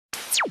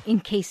in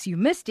case you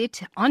missed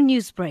it on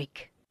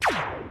Newsbreak.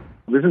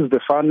 This is the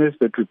furnace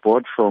that we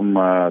bought from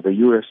the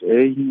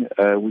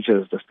USA, which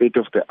is the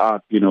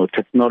state-of-the-art,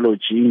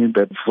 technology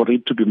that for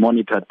it to be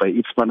monitored by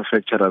its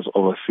manufacturers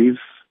overseas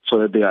so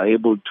that they are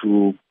able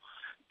to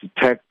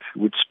detect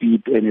with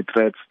speed any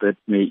threats that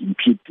may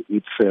impede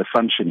its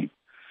functioning.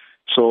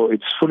 So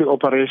it's fully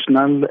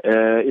operational.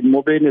 In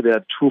Mobeni, there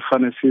are 2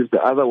 furnaces.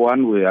 The other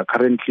one, we are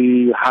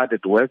currently hard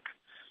at work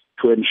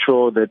to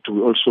ensure that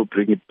we also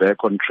bring it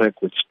back on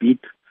track with speed.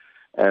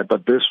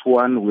 But this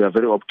one, we are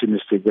very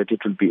optimistic that it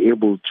will be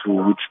able to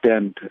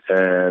withstand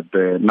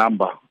the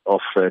number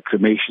of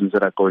cremations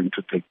that are going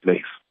to take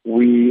place.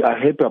 We are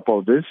happy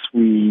about this.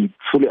 We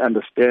fully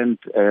understand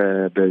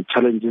the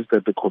challenges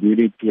that the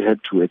community had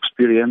to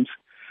experience,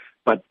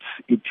 but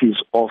it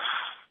is of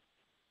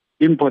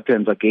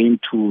importance again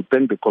to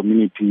thank the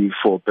community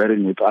for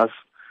bearing with us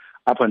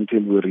up until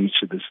we reach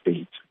this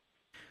stage.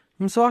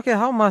 Mswake,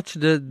 how much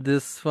did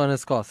this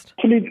furnace cost?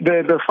 Actually,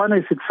 the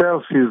furnace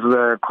itself is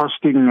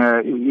costing,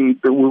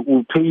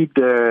 we paid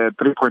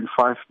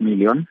 3.5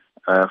 million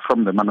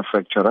from the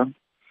manufacturer.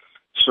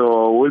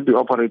 So we'll be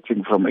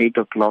operating from 8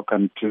 o'clock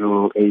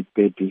until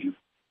 8:30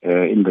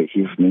 in the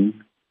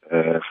evening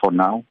for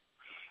now.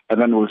 And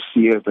then we'll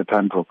see as the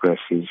time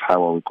progresses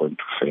how are we going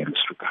to fare in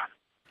this regard.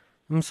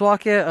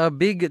 Mswake, a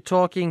big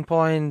talking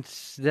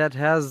point that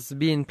has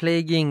been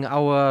plaguing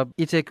our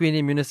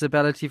eThekwini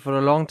municipality for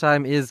a long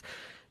time is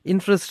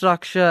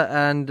infrastructure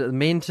and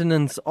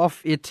maintenance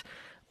of it.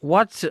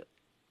 What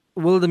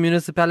will the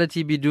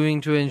municipality be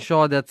doing to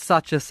ensure that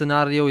such a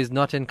scenario is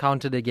not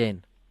encountered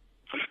again?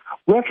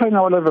 We're trying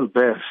our level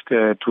best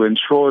to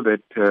ensure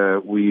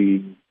that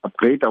we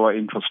upgrade our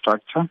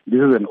infrastructure.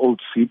 This is an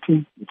old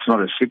city. It's not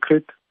a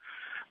secret.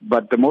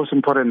 But the most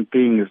important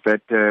thing is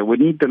that we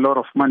need a lot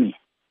of money.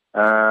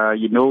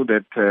 You know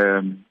that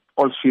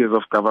all spheres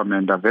of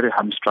government are very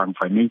hamstrung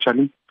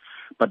financially,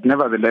 but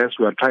nevertheless,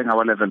 we are trying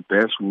our level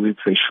best with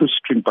a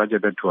shoestring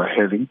budget that we are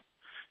having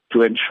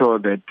to ensure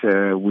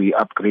that we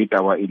upgrade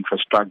our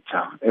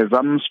infrastructure. As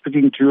I'm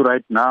speaking to you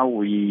right now,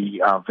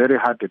 we are very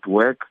hard at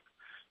work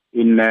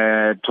in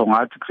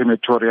R3.5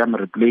 Crematorium,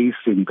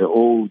 replacing the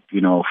old,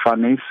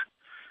 furnace.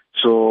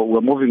 So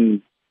we're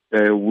moving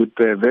with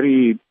a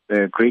very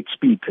great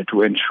speed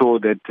to ensure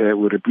that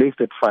we replace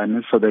that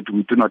furnace so that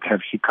we do not have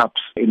hiccups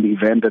in the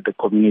event that the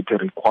community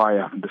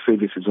require the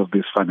services of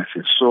these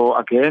furnaces. So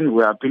again,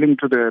 we are appealing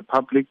to the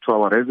public, to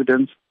our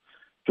residents,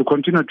 to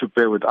continue to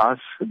bear with us,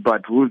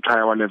 but we'll try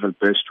our level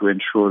best to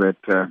ensure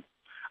that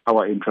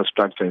our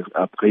infrastructure is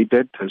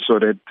upgraded so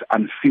that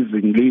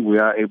unceasingly we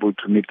are able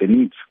to meet the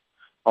needs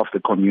of the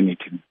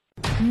community.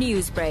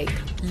 Newsbreak,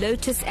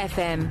 Lotus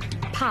FM,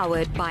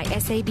 powered by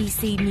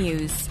SABC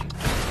News.